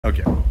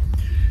Okay.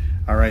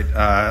 All right.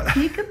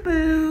 Peekaboo.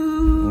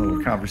 A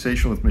little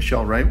conversation with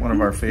Michelle Wright, one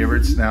of our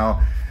favorites.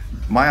 Now,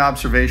 my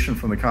observation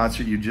from the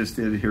concert you just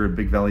did here at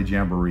Big Valley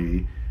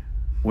Jamboree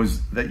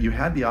was that you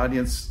had the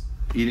audience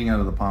eating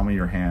out of the palm of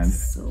your hand.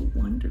 So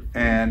wonderful.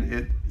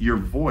 And your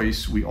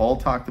voice, we all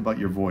talked about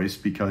your voice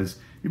because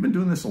you've been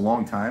doing this a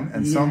long time.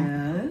 And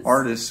some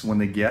artists, when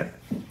they get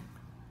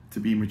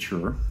to be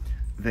mature,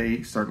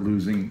 they start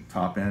losing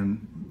top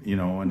end, you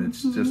know, and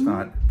it's just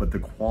not, but the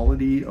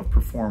quality of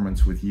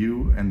performance with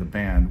you and the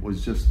band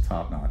was just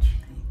top notch.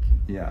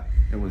 Thank you. Yeah,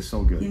 it was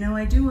so good. You know,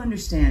 I do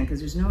understand, because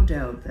there's no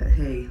doubt that,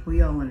 hey,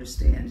 we all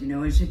understand, you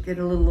know, as you get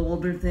a little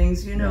older,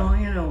 things, you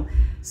know,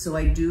 so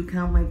I do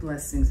count my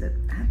blessings at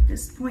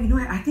this point. You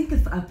know, I think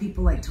of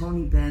people like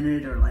Tony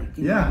Bennett or like,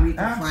 you know,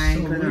 Aretha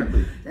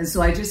Franklin. And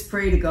so I just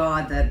pray to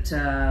God that,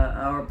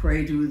 or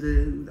pray to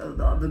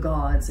the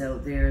gods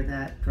out there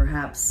that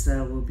perhaps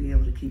we'll be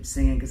able to keep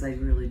singing, because I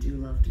really do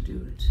love to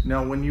do it.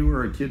 Now, when you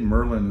were a kid in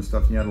Merlin and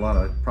stuff, and you had a lot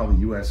of probably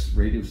U.S.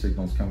 radio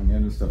signals coming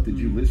in and stuff, did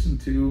you listen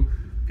to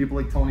people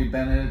like Tony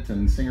Bennett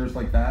and singers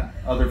like that,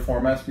 other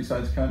formats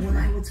besides country? Well,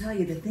 I will tell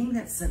you, the thing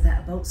that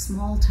about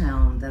Small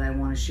Town that I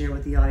want to share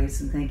with the audience,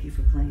 and thank you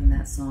for playing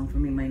that song for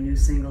me, my new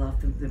single off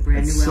the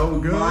brand new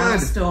album,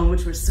 Milestone,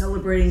 which we're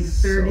celebrating the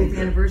 30th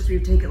anniversary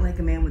of Take It Like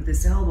a Man with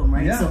this album,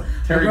 right? Yeah, so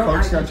Terry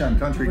Clark's got you on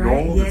Country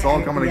Gold. It's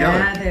all coming together.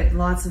 Yeah, they have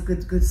lots of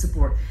good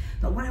support.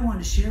 But what I wanted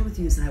to share with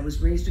you is that I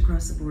was raised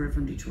across the border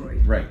from Detroit.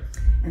 Right.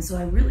 And so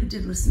I really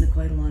did listen to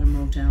quite a lot of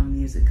Motown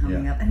music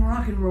coming up, and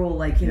rock and roll,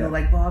 like, you know,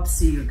 like Bob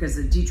Seger, because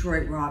the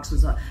Detroit Rocks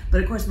was,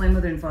 but of course my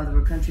mother and father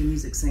were country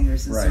music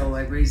singers, and so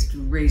I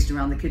raised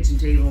around the kitchen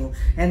table,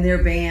 and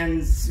their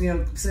bands, you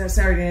know,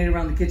 Saturday night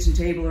around the kitchen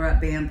table or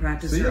at band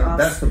practice. So yeah,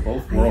 best of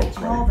both worlds,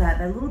 right? All that,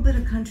 a little bit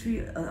of country,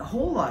 a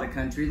whole lot of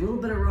country, a little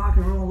bit of rock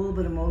and roll, a little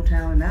bit of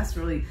Motown, and that's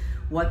really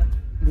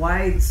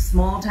why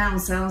Small Town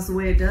sounds the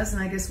way it does,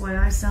 and I guess why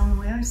I sound the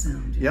way I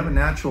sound. You have a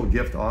natural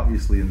gift,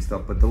 obviously, and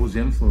stuff, but those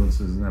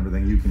influences and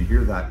everything, you can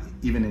hear that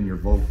even in your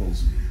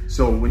vocals.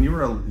 So when you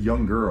were a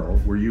young girl,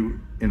 were you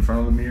in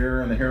front of the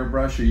mirror and the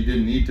hairbrush, or you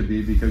didn't need to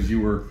be because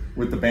you were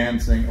with the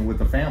band singing, with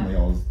the family?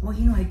 Well,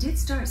 you know, I did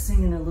start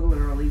singing a little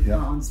early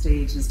on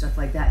stage and stuff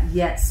like that,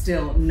 yet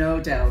still, no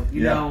doubt,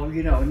 you know,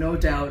 no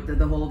doubt that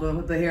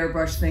the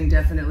hairbrush thing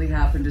definitely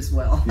happened as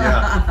well.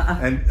 Yeah,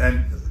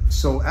 and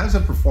so as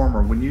a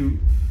performer, when you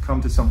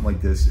come to something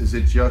like this, is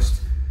it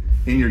just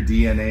in your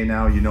DNA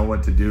now, you know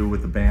what to do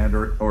with the band,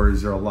 or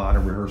is there a lot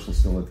of rehearsal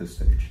still at this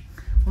stage?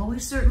 Well, we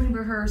certainly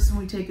rehearse and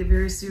we take it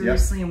very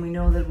seriously, and we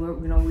know that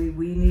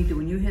we need to,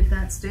 when you hit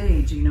that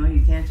stage, you know,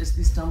 you can't just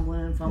be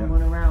stumbling and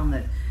fumbling around,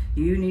 that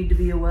you need to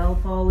be a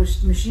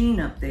well-polished machine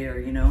up there,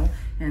 you know,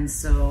 and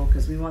so,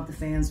 because we want the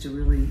fans to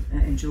really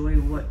enjoy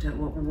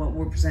what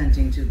we're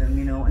presenting to them,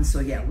 you know, and so,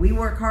 yeah, we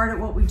work hard at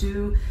what we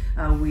do.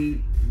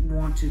 We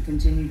want to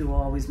continue to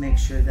always make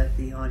sure that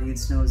the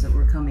audience knows that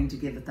we're coming to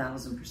give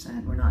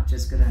 1,000%. We're not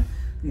just gonna,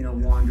 you know,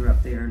 wander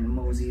up there and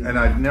mosey around. And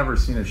I've never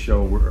seen a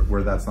show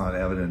where that's not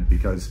evident,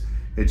 because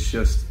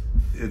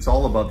it's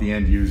all about the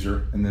end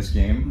user in this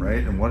game,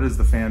 right? And what does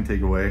the fan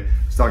take away?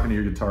 I was talking to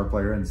your guitar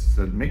player and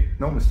said, make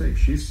no mistake,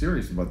 she's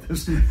serious about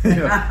this. You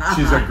know,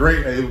 she's a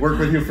great, I worked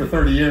with you for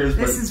 30 years.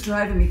 This is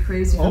driving me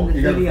crazy from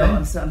the video.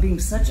 I'm being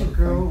such a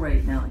girl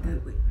right now.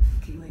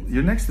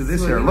 You're next to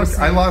this hair. Look,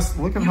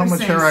 look at how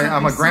much hair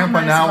I'm a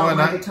grandpa now.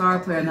 And I'm a guitar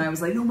player, and I was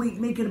like, no,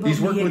 wait, make it about me again.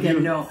 He's worked with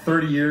you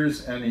 30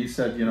 years, and he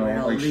said, you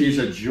know, like, she's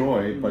a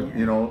joy, but,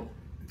 you know,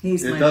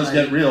 it does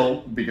get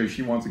real because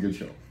she wants a good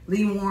show.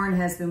 Lee Warren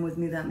has been with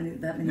me that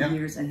many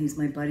years, and he's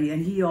my buddy,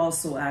 and he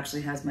also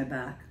actually has my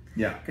back.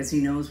 Yeah, because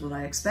he knows what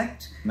I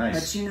expect. Nice.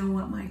 But you know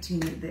what, my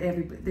team,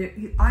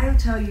 everybody, I'll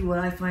tell you what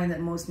I find that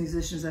most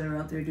musicians that are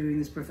out there doing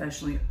this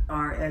professionally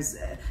have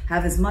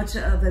as much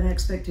of an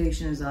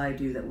expectation as I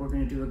do, that we're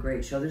going to do a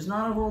great show. There's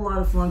not a whole lot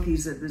of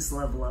flunkies at this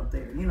level out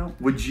there, you know.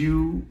 Would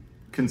you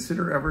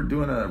consider ever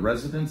doing a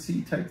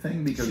residency type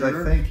thing? Because I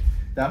think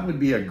that would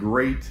be a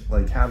great,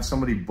 like, have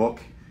somebody book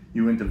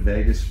you into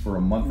Vegas for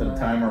a month at a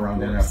time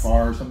around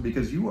NFR or something,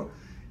 because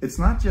it's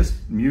not just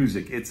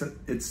music, it's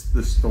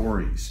the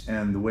stories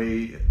and the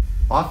way,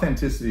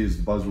 authenticity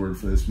is the buzzword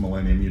for this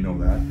millennium, you know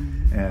that,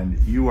 and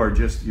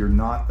you're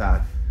not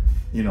that,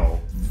 you know,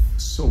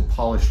 so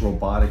polished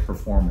robotic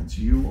performance.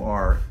 You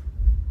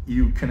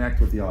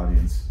connect with the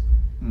audience.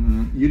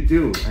 You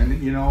do,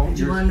 and you know. And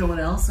do you want to know what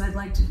else I'd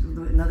like to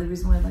do? Another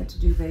reason why I'd like to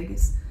do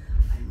Vegas?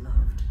 I love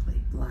to play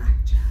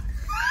blackjack.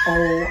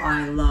 Oh,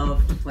 I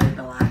love to play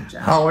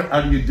blackjack. How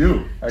do you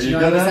do? Are you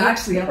good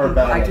at it?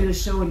 I did a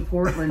show in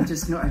Portland,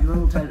 just a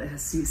little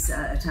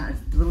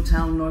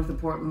town north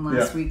of Portland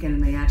last weekend,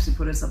 and they actually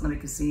put us up in a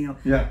casino.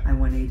 Yeah. I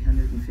won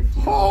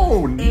 $850.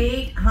 Oh,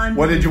 $850.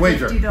 What did you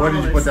wager? What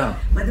did you put down?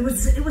 But it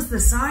was the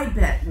side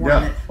bet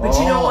one. But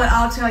you know what?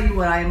 I'll tell you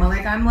what I'm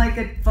like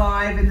a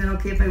 5, and then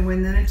okay, if I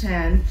win, then a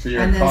 10,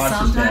 and then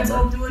sometimes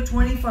I'll do a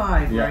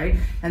 25, right?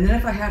 And then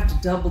if I have to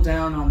double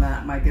down on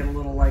that, I might get a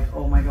little like,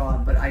 oh my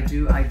God. But I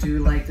do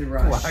like the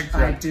rush.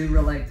 I do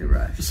like the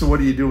rush. So what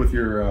do you do with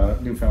your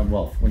newfound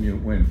wealth when you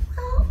win?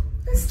 Well,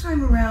 this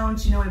time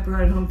around, you know, I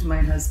brought it home to my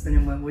husband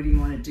and went, what do you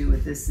want to do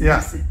with this? And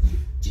Yeah. he said,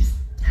 just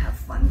have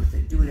fun with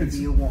it. Do whatever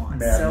you want.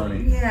 Mad so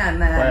money. yeah,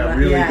 Buy a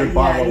really good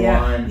bottle of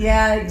wine.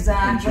 Yeah,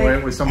 exactly. Enjoy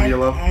it with somebody you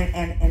love.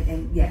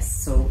 And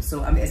yes, so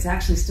I mean, it's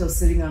actually still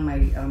sitting on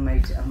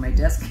my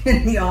desk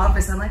in the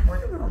office. I'm like,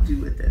 what do I do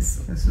with this?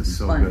 This is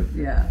so fun. good.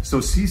 Yeah. So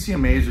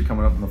CCMAs are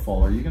coming up in the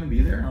fall. Are you going to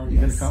be there? Oh, you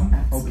going to come?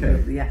 Absolutely.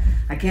 Okay. Yeah.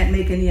 I can't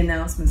make any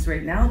announcements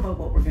right now about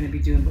what we're going to be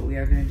doing, but we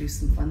are going to do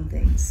some fun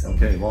things. So.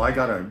 Okay. Well, I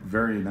got a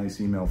very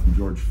nice email from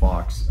George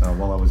Fox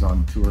while I was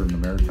on tour in the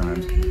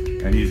Maritimes,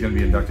 and he's going to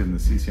be inducted in the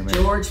CCMA.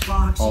 George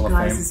Fox, Hall you of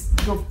guys,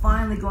 Fame. is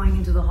finally going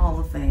into the Hall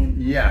of Fame.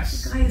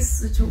 Yes. The guy is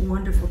such a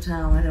wonderful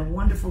talent, a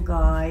wonderful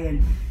guy,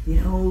 and you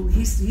know,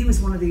 he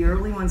was one of the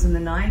early ones in the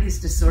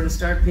 90s to sort of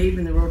start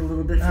paving the road a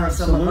little bit for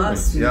some of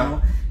us, you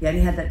know. Yeah, and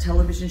he had that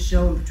television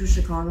show, and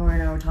Patricia Conroy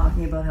and I were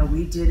talking about how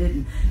we did it,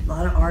 and a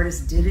lot of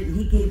artists did it, and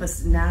he gave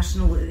us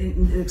national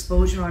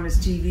exposure on his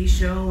TV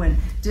show and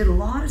did a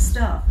lot of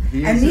stuff.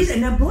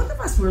 And now both of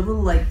us were a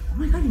little like, oh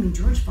my God, you mean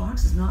George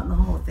Fox is not in the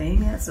Hall of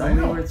Fame yet? So I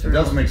know, we were it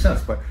doesn't make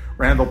sense, but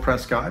Randall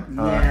Prescott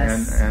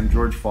and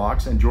George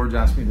Fox, and George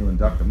asked me to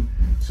induct him,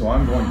 so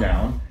I'm going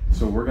down.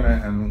 So we're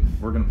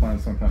gonna plan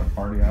some kind of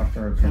party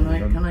after. Can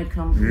I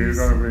come? Please?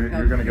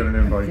 You're gonna get an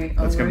invite. Okay.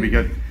 That's gonna be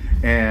good.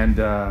 And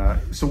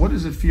so, what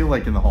does it feel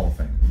like in the Hall of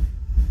Fame?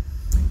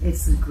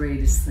 It's the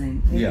greatest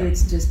thing. Yeah.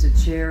 It's just a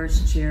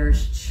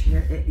cherish,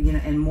 you know,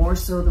 and more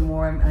so the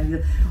more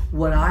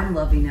what I'm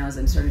loving now is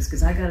I'm starting,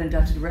 because I got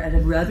inducted at a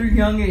rather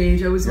young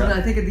age. I was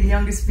I think of the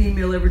youngest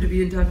female ever to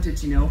be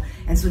inducted, you know,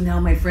 and so now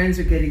my friends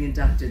are getting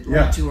inducted,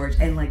 like George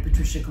and like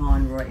Patricia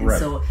Conroy, and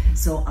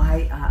so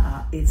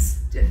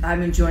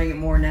I'm enjoying it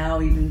more now,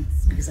 even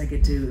because I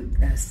get to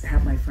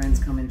have my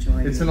friends come and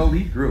join. It's an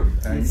elite group,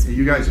 and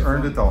you guys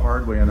earned it the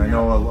hard way, and I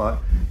know a lot,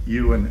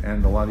 you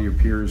and a lot of your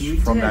peers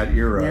from that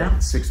era,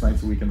 6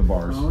 nights a week in the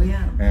bars. Oh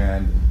yeah.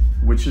 And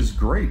which is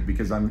great,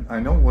 because I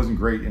know it wasn't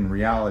great in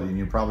reality, and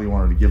you probably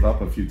wanted to give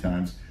up a few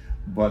times.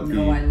 But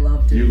no, I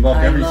loved it. You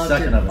loved every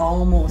second of it.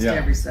 Almost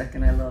every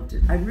second, I loved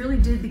it. I really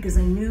did, because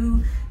I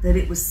knew that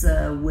it was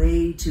a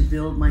way to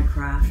build my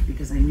craft,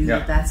 because I knew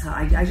that that's how,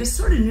 I just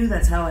sort of knew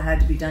that's how it had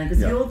to be done, because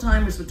the old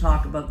timers would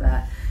talk about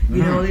that.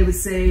 You know, they would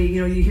say,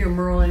 you know, you hear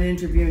Merle in an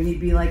interview and he'd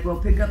be like, well,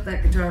 pick up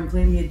that guitar and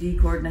play me a D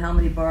chord, and how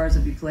many bars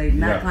have you played,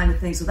 and that kind of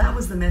thing. So that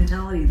was the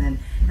mentality then.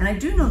 And I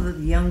do know that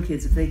the young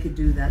kids, if they could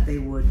do that, they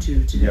would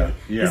too today.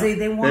 Because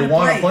they want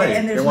to play.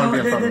 And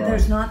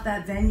there's not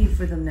that venue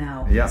for them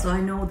now. So I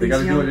know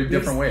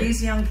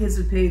these young kids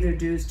would pay their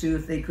dues too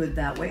if they could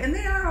that way. And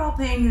they are all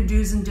paying their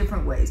dues in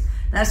different ways.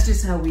 That's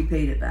just how we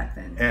paid it back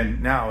then.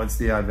 And now it's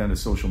the advent of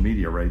social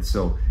media, right?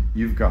 So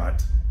you've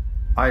got,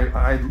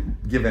 I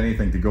give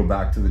anything to go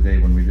back to the day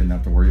when we didn't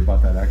have to worry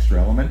about that extra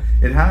element.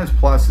 It has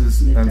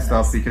pluses and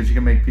stuff, because you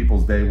can make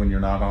people's day when you're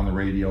not on the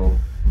radio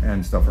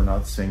and stuff, or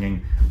not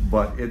singing,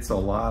 but it's a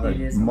lot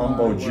of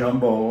mumbo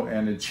jumbo,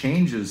 and it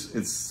changes.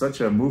 It's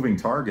such a moving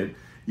target.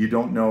 You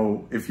don't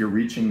know if you're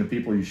reaching the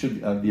people you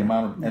should, the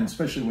amount of, and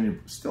especially when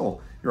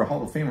you're a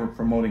Hall of Famer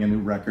promoting a new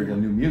record and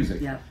new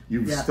music.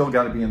 You've still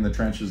got to be in the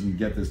trenches and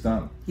get this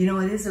done. You know,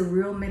 it is a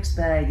real mixed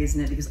bag,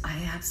 isn't it? Because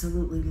I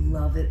absolutely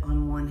love it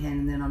on one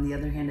hand, and then on the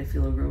other hand, I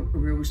feel a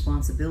real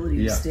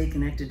responsibility to stay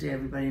connected to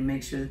everybody and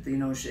make sure that, you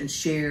know, and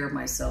share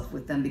myself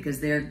with them,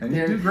 because they're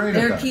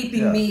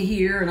keeping me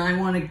here, and I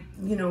want to,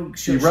 you know,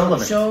 show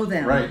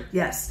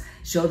them.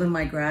 Show them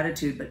my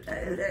gratitude. But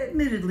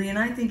admittedly, and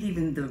I think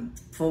even the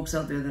folks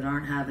out there that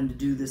aren't having to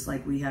do this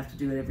like we have to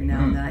do it every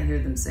now and then, I hear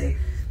them say,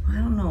 I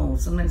don't know,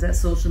 sometimes that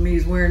social media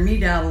is wearing me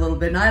down a little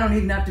bit, and I don't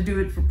even have to do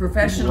it for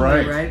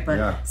professionally, right?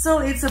 But so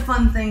it's a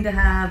fun thing to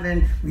have.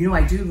 And you know,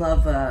 I do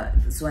love,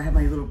 so I have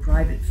my little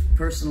private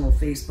personal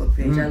Facebook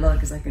page. I love it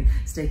because I can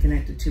stay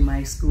connected to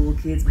my school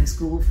kids, my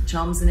school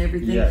chums and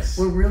everything.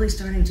 We're really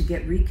starting to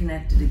get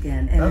reconnected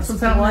again, and that's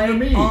what's happening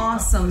to me.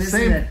 Awesome,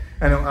 isn't it?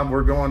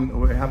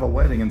 And we have a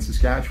wedding in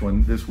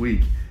Saskatchewan this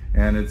week,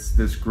 and it's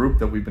this group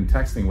that we've been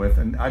texting with,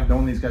 and I've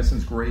known these guys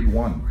since grade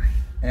 1.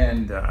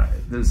 And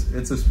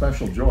it's a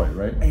special joy,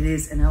 right? It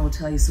is, and I will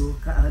tell you, so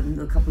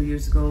a couple of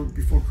years ago,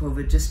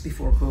 just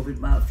before COVID,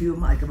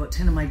 about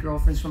 10 of my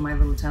girlfriends from my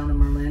little town of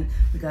Merlin,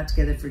 we got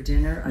together for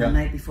dinner the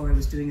night before I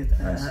was doing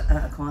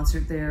a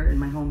concert there in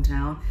my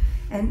hometown.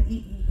 And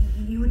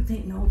you would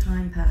think no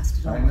time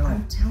passed at all.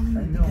 I'm telling you,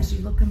 because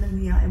you look them in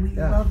the eye, and we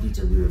loved each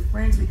other. We were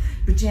friends. We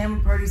pajama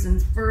parties and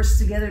firsts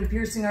together, and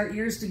piercing our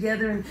ears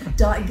together, and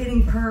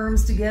getting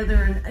perms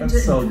together, and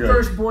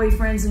first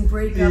boyfriends and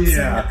breakups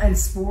and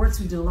sports.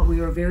 We did a lot. We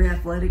were a very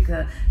athletic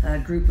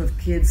group of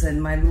kids,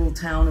 and my little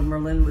town of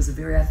Merlin was a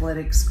very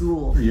athletic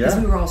school, because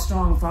we were all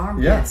strong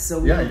farm kids. So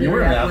we were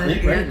very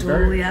athletic.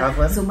 Totally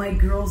athletic. So my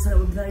girls that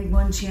I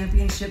won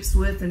championships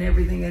with and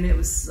everything, and it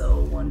was so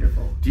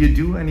wonderful. Do you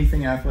do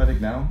anything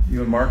athletic now?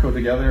 You and Marco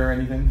together or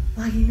anything?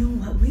 Well, you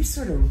know what? We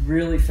sort of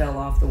really fell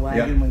off the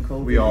wagon when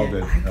COVID we all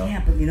hit. did. I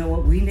can't, but you know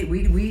what?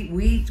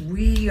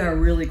 We are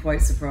really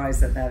quite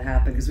surprised that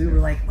happened, because we were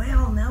like,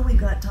 well, now we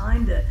got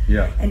time to.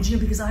 Yeah. And you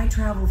know, because I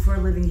travel for a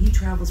living, he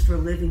travels for a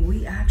living,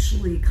 we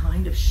actually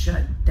kind of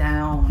shut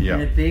down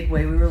in a big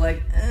way. We were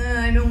like,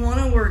 I don't want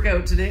to work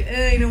out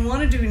today. I don't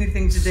want to do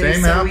anything today.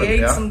 Same so happened, we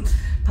ate some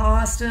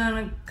pasta and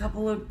a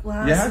couple of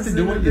glasses you have to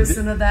do and this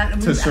and that,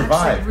 and we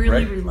actually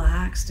really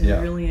relaxed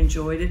and really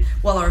enjoyed it.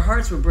 Well, our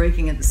hearts were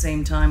breaking at the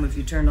same time. If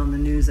you turned on the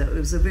news, it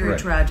was a very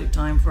tragic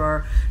time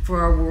for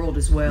our world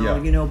as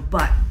well. You know,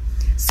 but.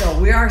 So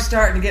we are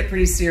starting to get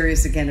pretty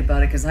serious again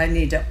about it, because I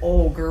need to,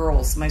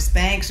 girls, my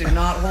Spanx are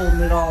not holding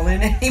it all in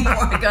anymore.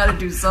 I got to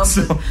do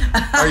something. So,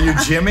 are you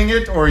gymming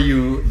it, or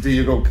do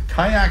you go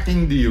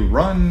kayaking? Do you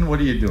run? What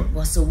are you doing?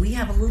 Well, so we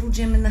have a little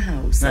gym in the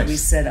house that we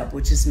set up,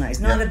 which is nice.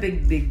 Not a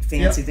big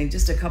fancy thing,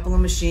 just a couple of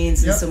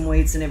machines and some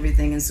weights and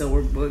everything. And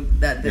so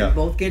they're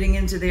both getting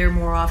into there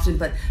more often.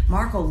 But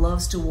Marco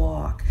loves to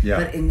walk.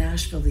 But in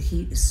Nashville, the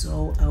heat is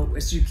so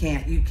outrageous.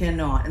 You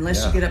cannot,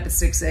 unless you get up at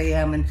 6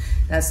 a.m. and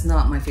that's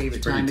not my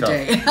favorite time of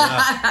day.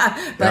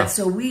 But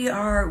so we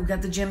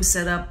got the gym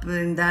set up,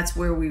 and that's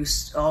where we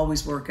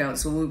always work out.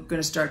 So we're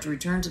going to start to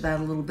return to that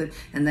a little bit,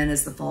 and then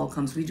as the fall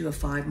comes, we do a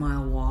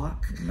 5-mile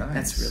walk. Nice.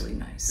 That's really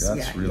nice.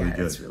 That's really good.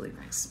 That's really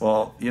nice.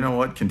 Well, you know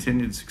what?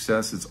 Continued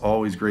success. It's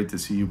always great to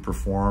see you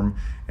perform,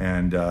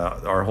 and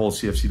our whole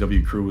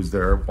CFCW crew is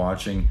there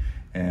watching,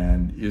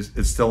 and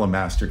it's still a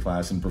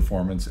masterclass in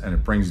performance, and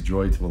it brings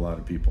joy to a lot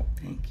of people.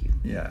 Thank you.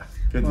 Yeah.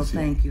 Good to see you.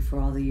 Well, thank you for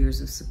all the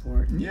years of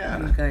support. Yeah.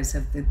 You guys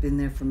have been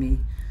there for me,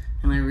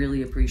 and I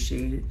really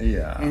appreciate it.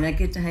 Yeah. And I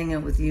get to hang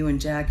out with you and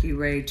Jackie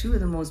Ray, two of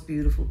the most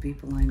beautiful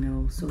people I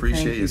know. So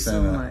appreciate thank you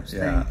so much.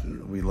 Yeah. Thank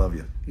you. We love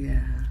you. Yeah.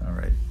 All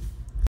right.